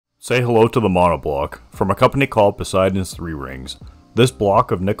Say hello to the Monoblock, from a company called Poseidon's 3 Rings. This block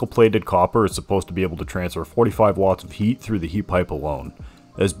of nickel-plated copper is supposed to be able to transfer 45 watts of heat through the heat pipe alone.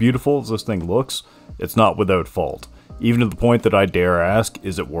 As beautiful as this thing looks, it's not without fault. Even to the point that I dare ask,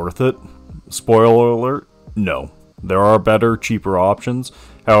 is it worth it? Spoiler alert, no. There are better, cheaper options.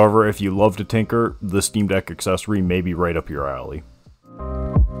 However, if you love to tinker, the Steam Deck accessory may be right up your alley.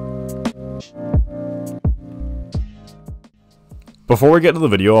 Before we get into the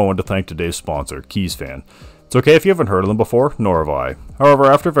video, I want to thank today's sponsor, Keysfan. It's okay if you haven't heard of them before, nor have I.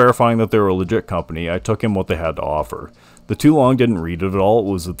 However, after verifying that they were a legit company, I took in what they had to offer. The too long didn't read it at all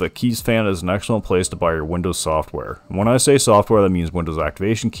was that the Keysfan is an excellent place to buy your Windows software. And when I say software, that means Windows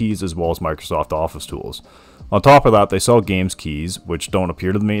activation keys as well as Microsoft Office tools. On top of that, they sell games keys, which don't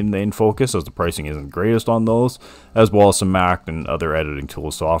appear to be the main focus as the pricing isn't greatest on those, as well as some Mac and other editing tool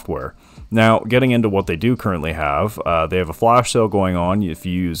software. Now, getting into what they do currently have, they have a flash sale going on. If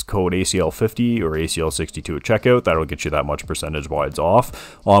you use code ACL50 or ACL62 at checkout, that'll get you that much percentage-wise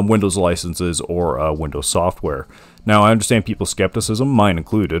off on Windows licenses or Windows software. Now, I understand people's skepticism, mine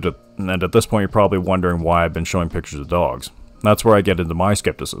included, and at this point you're probably wondering why I've been showing pictures of dogs. That's where I get into my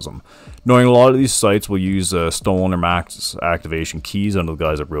skepticism. Knowing a lot of these sites will use stolen or max activation keys under the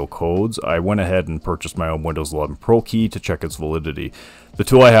guise of real codes, I went ahead and purchased my own Windows 11 Pro key to check its validity. The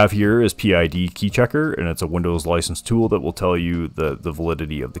tool I have here is PID Key Checker, and it's a Windows licensed tool that will tell you the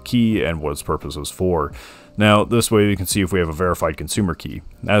validity of the key and what its purpose is for. Now, this way we can see if we have a verified consumer key.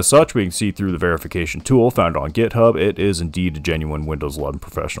 As such, we can see through the verification tool found on GitHub, it is indeed a genuine Windows 11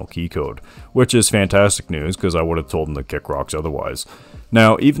 professional key code, which is fantastic news because I would have told them to kick rocks otherwise.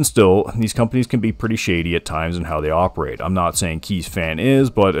 Now, even still, these companies can be pretty shady at times in how they operate. I'm not saying Keysfan is,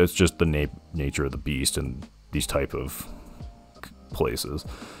 but it's just the nature of the beast in these type of places.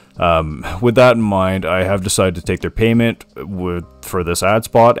 With that in mind, I have decided to take their payment for this ad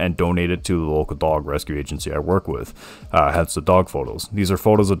spot and donate it to the local dog rescue agency I work with, hence the dog photos. These are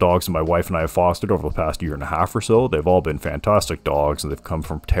photos of dogs that my wife and I have fostered over the past year and a half or so. They've all been fantastic dogs, and they've come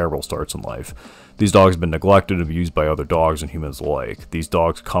from terrible starts in life. These dogs have been neglected and abused by other dogs and humans alike. These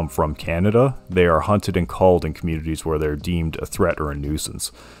dogs come from Canada. They are hunted and culled in communities where they're deemed a threat or a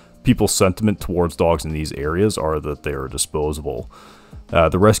nuisance. People's sentiment towards dogs in these areas are that they are disposable.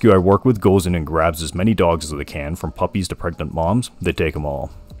 The rescue I work with goes in and grabs as many dogs as they can, from puppies to pregnant moms. They take them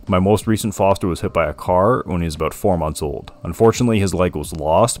all. My most recent foster was hit by a car when he was about 4 months old. Unfortunately, his leg was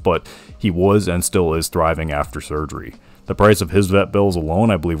lost, but he was and still is thriving after surgery. The price of his vet bills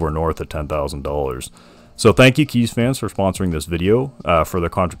alone, I believe, were north of $10,000. So thank you, Keysfans, for sponsoring this video, for their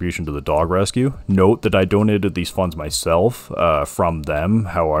contribution to the dog rescue. Note that I donated these funds myself from them.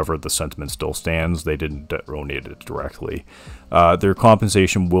 However, the sentiment still stands. They didn't donate it directly. Their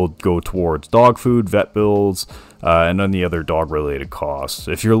compensation will go towards dog food, vet bills, and any other dog-related costs.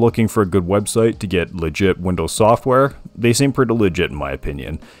 If you're looking for a good website to get legit Windows software, they seem pretty legit in my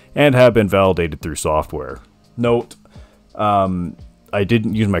opinion, and have been validated through software. Note, I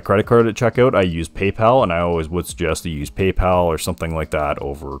didn't use my credit card at checkout. I used PayPal, and I always would suggest to use PayPal or something like that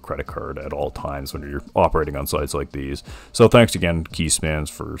over credit card at all times when you're operating on sites like these. So thanks again, Keysfans,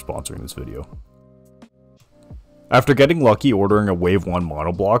 for sponsoring this video. After getting lucky ordering a Wave 1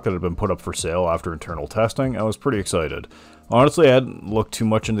 monoblock that had been put up for sale after internal testing, I was pretty excited. Honestly, I hadn't looked too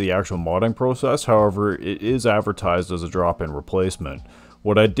much into the actual modding process, however, it is advertised as a drop-in replacement.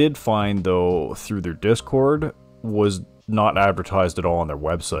 What I did find, though, through their Discord was not advertised at all on their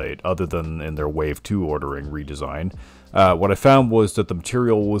website, other than in their Wave 2 ordering redesign. What I found was that the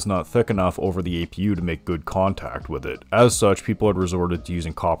material was not thick enough over the APU to make good contact with it. As such, people had resorted to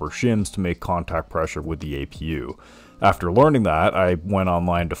using copper shims to make contact pressure with the APU. After learning that, I went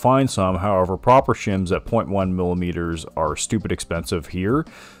online to find some. However, proper shims at 0.1 millimeters are stupid expensive here.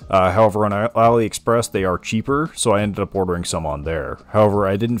 However, on AliExpress they are cheaper, so I ended up ordering some on there. However,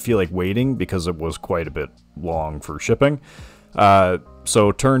 I didn't feel like waiting because it was quite a bit long for shipping.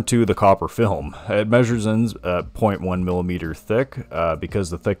 So turn to the copper film. It measures in 0.1 millimeter thick. Because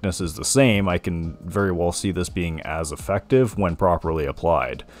the thickness is the same, I can very well see this being as effective when properly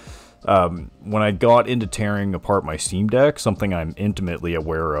applied. When I got into tearing apart my Steam Deck, something I'm intimately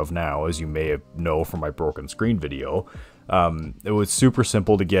aware of now, as you may know from my broken screen video, it was super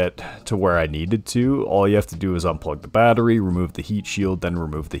simple to get to where I needed to. All you have to do is unplug the battery, remove the heat shield, then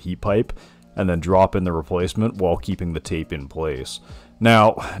remove the heat pipe, and then drop in the replacement while keeping the tape in place.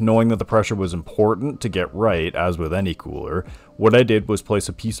 Now, knowing that the pressure was important to get right, as with any cooler, what I did was place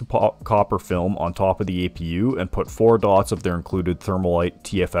a piece of copper film on top of the APU and put 4 dots of their included Thermalite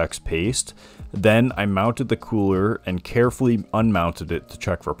TFX paste. Then I mounted the cooler and carefully unmounted it to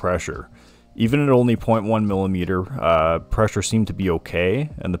check for pressure. Even at only 0.1 millimeter, pressure seemed to be okay,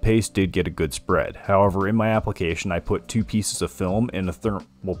 and the paste did get a good spread. However, in my application, I put 2 pieces of film in a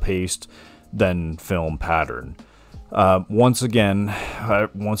thermal paste, then film pattern. Once again,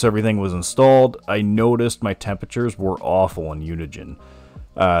 once everything was installed, I noticed my temperatures were awful in Unigen.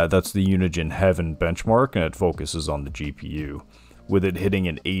 That's the Unigen Heaven benchmark, and it focuses on the GPU, with it hitting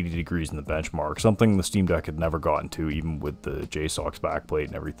at 80 degrees in the benchmark, something the Steam Deck had never gotten to, even with the JSOX backplate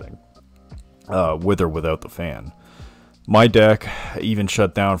and everything, with or without the fan. My deck even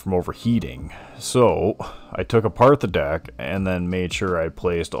shut down from overheating, so I took apart the deck and then made sure I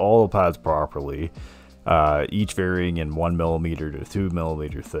placed all the pads properly, each varying in 1 millimeter to 2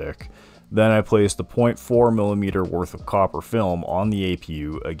 millimeter thick. Then I placed the 0.4 millimeter worth of copper film on the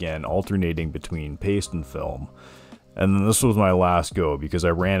APU, again alternating between paste and film. And then this was my last go because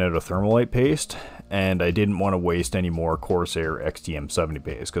I ran out of Thermalite paste and I didn't want to waste any more Corsair XTM70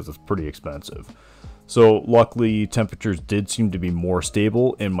 paste because it's pretty expensive. So luckily temperatures did seem to be more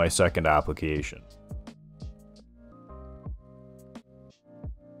stable in my second application.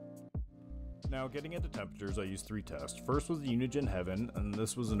 Now, getting into temperatures, I used 3 tests. First was the Unigen Heaven, and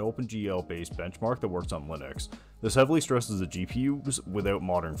this was an OpenGL based benchmark that works on Linux. This heavily stresses the GPUs without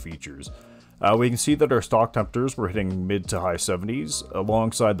modern features. We can see that our stock temperatures were hitting mid to high 70s,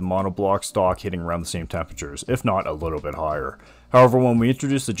 alongside the monoblock stock hitting around the same temperatures, if not a little bit higher. However, when we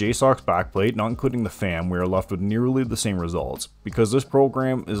introduced the JSOX backplate, not including the fan, we are left with nearly the same results. Because this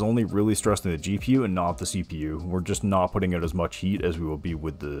program is only really stressing the GPU and not the CPU, we're just not putting out as much heat as we will be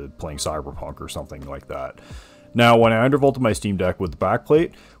with playing Cyberpunk or something like that. Now, when I undervolted my Steam Deck with the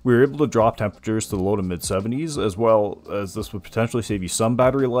backplate, we were able to drop temperatures to the low to mid 70s, as well as this would potentially save you some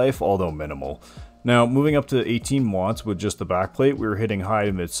battery life, although minimal. Now, moving up to 18 watts with just the backplate, we were hitting high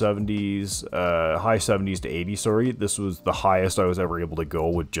to mid 70s, high 70s to 80, sorry. This was the highest I was ever able to go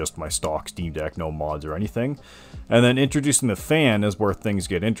with just my stock Steam Deck, no mods or anything. And then introducing the fan is where things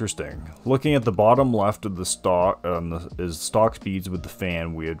get interesting. Looking at the bottom left of the stock, is stock speeds with the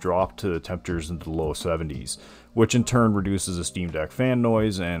fan, we had dropped to temperatures into the low 70s, which in turn reduces the Steam Deck fan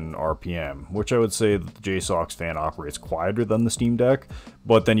noise and RPM, which I would say that the JSOX fan operates quieter than the Steam Deck,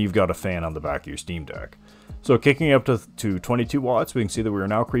 but then you've got a fan on the back of your Steam Deck. So kicking up to 22 watts, we can see that we are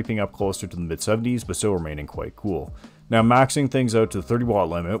now creeping up closer to the mid 70s, but still remaining quite cool. Now, maxing things out to the 30 watt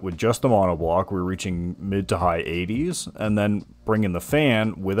limit with just the monoblock, we're reaching mid to high 80s, and then bringing the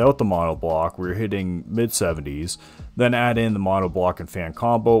fan without the monoblock, we're hitting mid 70s. Then add in the monoblock and fan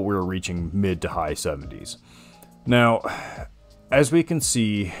combo, we're reaching mid to high 70s. Now, as we can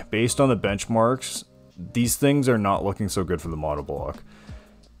see, based on the benchmarks, these things are not looking so good for the monoblock.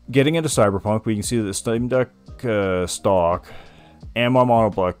 Getting into Cyberpunk, we can see that the Steam Deck stock and my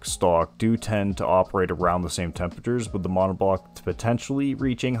monoblock stock do tend to operate around the same temperatures, with the monoblock potentially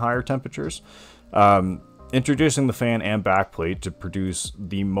reaching higher temperatures. Introducing the fan and backplate to produce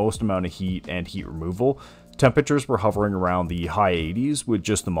the most amount of heat and heat removal, temperatures were hovering around the high 80s with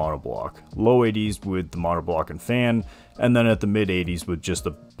just the monoblock, low 80s with the monoblock and fan, and then at the mid 80s with just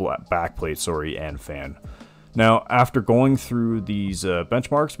the backplate, and fan. Now, after going through these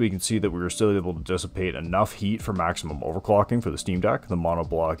benchmarks, we can see that we were still able to dissipate enough heat for maximum overclocking for the Steam Deck. The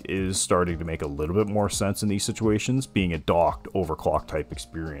monoblock is starting to make a little bit more sense in these situations, being a docked overclock type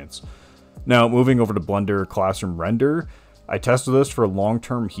experience. Now, moving over to Blender Classroom Render, I tested this for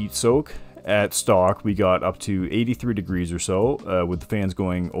long-term heat soak. At stock, we got up to 83 degrees or so, with the fans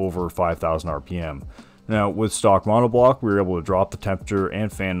going over 5,000 RPM. Now, with stock monoblock, we were able to drop the temperature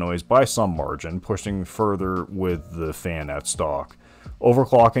and fan noise by some margin, pushing further with the fan at stock.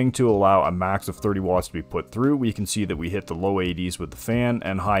 Overclocking to allow a max of 30 watts to be put through, we can see that we hit the low 80s with the fan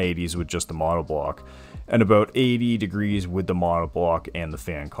and high 80s with just the monoblock, and about 80 degrees with the monoblock and the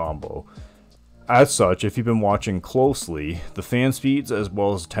fan combo. As such, if you've been watching closely, the fan speeds as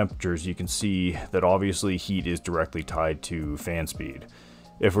well as temperatures, you can see that obviously heat is directly tied to fan speed.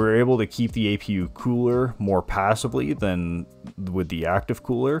 If we're able to keep the APU cooler more passively than with the active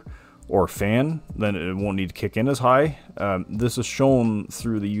cooler or fan, then it won't need to kick in as high. This is shown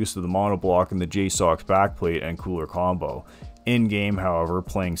through the use of the monoblock and the JSOX backplate and cooler combo. In-game, however,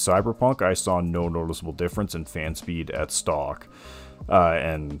 playing Cyberpunk, I saw no noticeable difference in fan speed at stock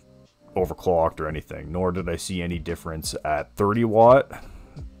and overclocked or anything, nor did I see any difference at 30 watt.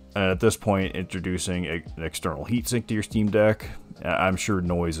 And at this point, introducing an external heatsink to your Steam Deck, I'm sure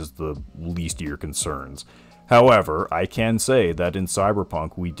noise is the least of your concerns. However, I can say that in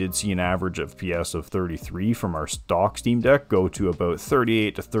Cyberpunk, we did see an average FPS of 33 from our stock Steam Deck go to about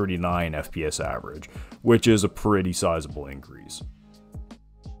 38 to 39 FPS average, which is a pretty sizable increase.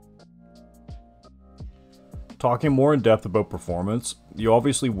 Talking more in depth about performance, you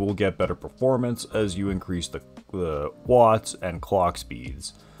obviously will get better performance as you increase the watts and clock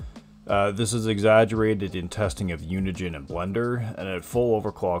speeds. This is exaggerated in testing of Unigine and Blender, and at full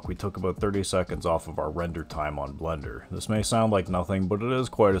overclock we took about 30 seconds off of our render time on Blender. This may sound like nothing, but it is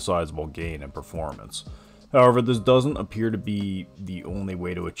quite a sizable gain in performance. However, this doesn't appear to be the only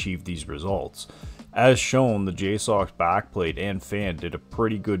way to achieve these results. As shown, the JSOX backplate and fan did a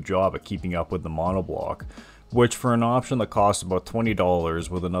pretty good job at keeping up with the monoblock, which for an option that costs about $20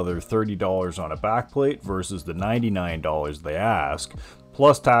 with another $30 on a backplate versus the $99 they ask,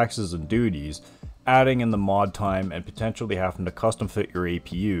 plus taxes and duties, adding in the mod time and potentially having to custom fit your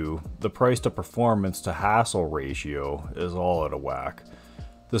APU, the price to performance to hassle ratio is all out of whack.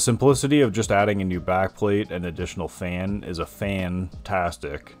 The simplicity of just adding a new backplate and additional fan is a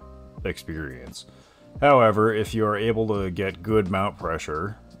fantastic experience. However, if you are able to get good mount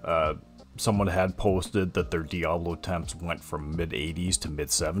pressure, someone had posted that their Diablo temps went from mid-80s to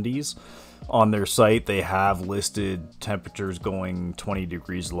mid-70s. On their site, they have listed temperatures going 20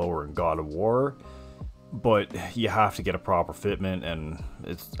 degrees lower in God of War, but you have to get a proper fitment, and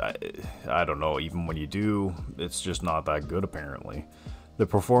it's, I don't know, even when you do, it's just not that good apparently. The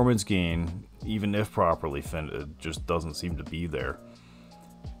performance gain, even if properly fitted, just doesn't seem to be there.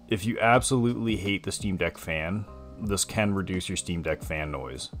 If you absolutely hate the Steam Deck fan, this can reduce your Steam Deck fan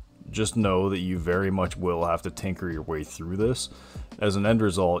noise. Just know that you very much will have to tinker your way through this. As an end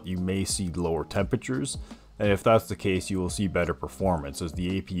result, you may see lower temperatures, and if that's the case, you will see better performance as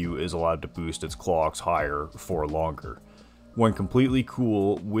the APU is allowed to boost its clocks higher for longer. When completely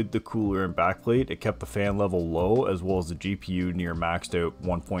cool with the cooler and backplate, it kept the fan level low as well as the GPU near maxed out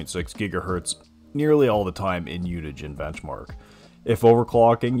 1.6 GHz nearly all the time in Unigine benchmark. If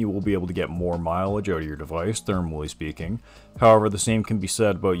overclocking, you will be able to get more mileage out of your device, thermally speaking. However, the same can be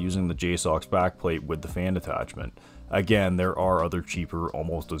said about using the JSOX backplate with the fan attachment. Again, there are other cheaper,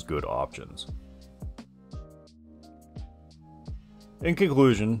 almost as good options. In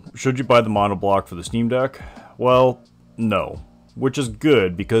conclusion, should you buy the monoblock for the Steam Deck? Well, no. Which is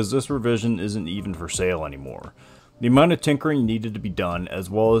good because this revision isn't even for sale anymore. The amount of tinkering needed to be done, as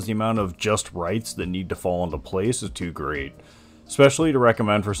well as the amount of just rights that need to fall into place, is too great. Especially to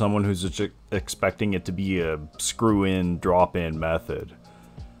recommend for someone who's expecting it to be a screw-in, drop-in method.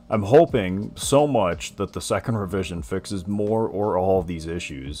 I'm hoping so much that the second revision fixes more or all of these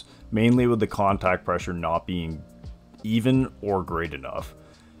issues, mainly with the contact pressure not being even or great enough.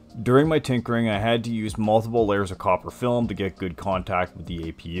 During my tinkering, I had to use multiple layers of copper film to get good contact with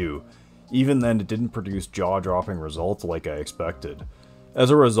the APU. Even then, it didn't produce jaw-dropping results like I expected. As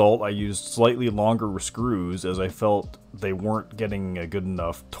a result, I used slightly longer screws as I felt they weren't getting a good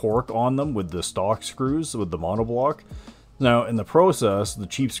enough torque on them with the stock screws with the monoblock. Now, in the process, the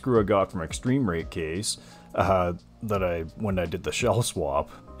cheap screw I got from Extreme Rate Case, when I did the shell swap,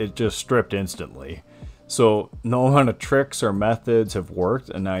 it just stripped instantly. So no amount of tricks or methods have worked,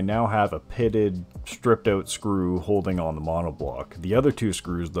 and I now have a pitted, stripped out screw holding on the monoblock. The other two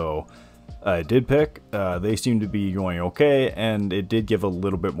screws though, I did pick, they seem to be going okay, and it did give a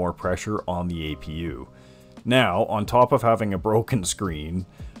little bit more pressure on the APU. Now, on top of having a broken screen,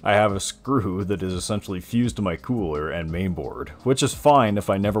 I have a screw that is essentially fused to my cooler and mainboard, which is fine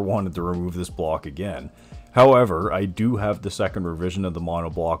if I never wanted to remove this block again. However, I do have the second revision of the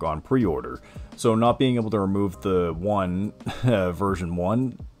monoblock on pre-order, so not being able to remove the version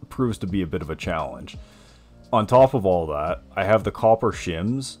 1 proves to be a bit of a challenge. On top of all that, I have the copper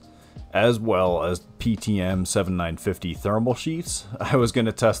shims, as well as PTM 7950 thermal sheets. I was going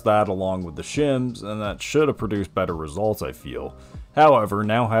to test that along with the shims, and that should have produced better results, I feel. However,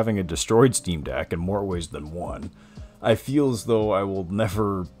 now having a destroyed Steam Deck in more ways than one, I feel as though I will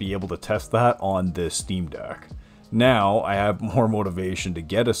never be able to test that on this Steam Deck. Now, I have more motivation to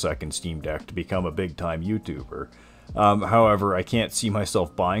get a second Steam Deck to become a big-time YouTuber. However, I can't see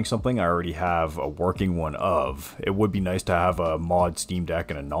myself buying something I already have a working one of. It would be nice to have a mod Steam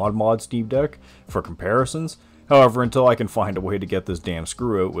Deck and a non-mod Steam Deck for comparisons. However, until I can find a way to get this damn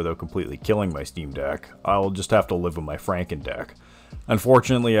screw out without completely killing my Steam Deck, I'll just have to live with my Franken-Deck.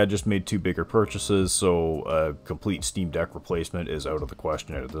 Unfortunately, I just made two bigger purchases, so a complete Steam Deck replacement is out of the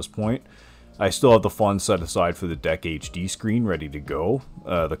question at this point. I still have the funds set aside for the Deck HD screen ready to go.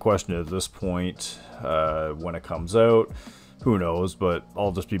 The question at this point, when it comes out, who knows, but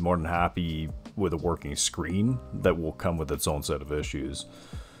I'll just be more than happy with a working screen that will come with its own set of issues.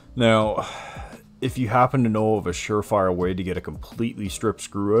 Now, if you happen to know of a surefire way to get a completely stripped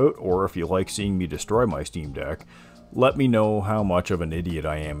screw out, or if you like seeing me destroy my Steam Deck, let me know how much of an idiot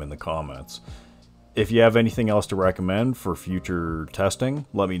I am in the comments. If you have anything else to recommend for future testing,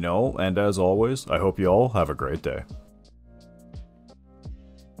 let me know, and as always, I hope you all have a great day.